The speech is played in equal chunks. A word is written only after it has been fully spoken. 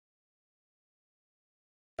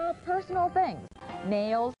Personal things,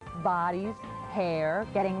 nails, bodies, hair,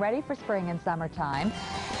 getting ready for spring and summertime.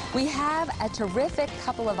 We have a terrific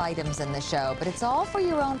couple of items in the show, but it's all for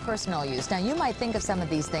your own personal use. Now, you might think of some of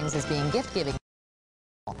these things as being gift-giving.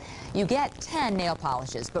 You get 10 nail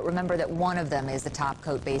polishes, but remember that one of them is the top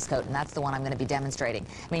coat, base coat, and that's the one I'm going to be demonstrating.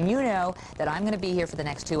 I mean, you know that I'm going to be here for the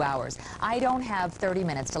next 2 hours. I don't have 30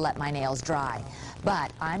 minutes to let my nails dry,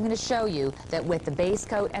 but I'm going to show you that with the base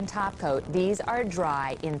coat and top coat, these are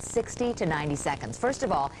dry in 60 to 90 seconds. First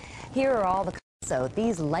of all, here are all the colors. So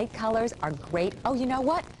these light colors are great. Oh, you know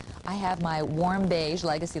what? I have my warm beige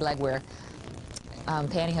Legacy legwear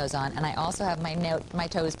pantyhose on, and I also have my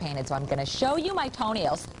toes painted, so I'm going to show you my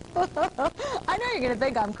toenails. I know you're going to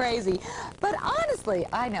think I'm crazy, but honestly,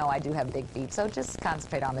 I know I do have big feet, so just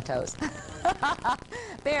concentrate on the toes.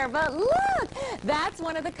 There, but look, that's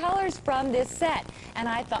one of the colors from this set, and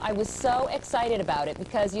I thought I was so excited about it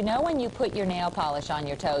because you know when you put your nail polish on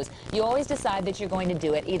your toes, you always decide that you're going to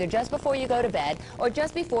do it either just before you go to bed or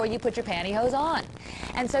just before you put your pantyhose on.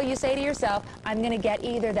 And so you say to yourself, I'm going to get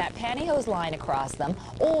either that pantyhose line across them,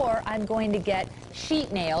 or I'm going to get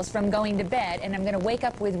sheet nails from going to bed, and I'm going to wake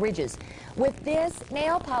up with ridges. With this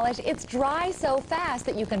nail polish, it's dry so fast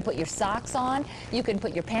that you can put your socks on, you can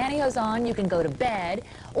put your pantyhose on, you can go to bed,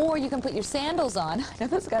 or you can put your sandals on. I know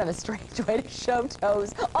that's kind of a strange way to show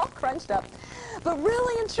toes, all crunched up. But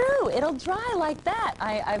really and true, it'll dry like that.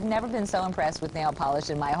 I've never been so impressed with nail polish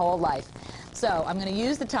in my whole life. So I'm going to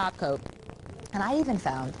use the top coat, and I even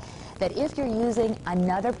found that if you're using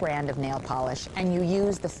another brand of nail polish and you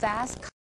use the fast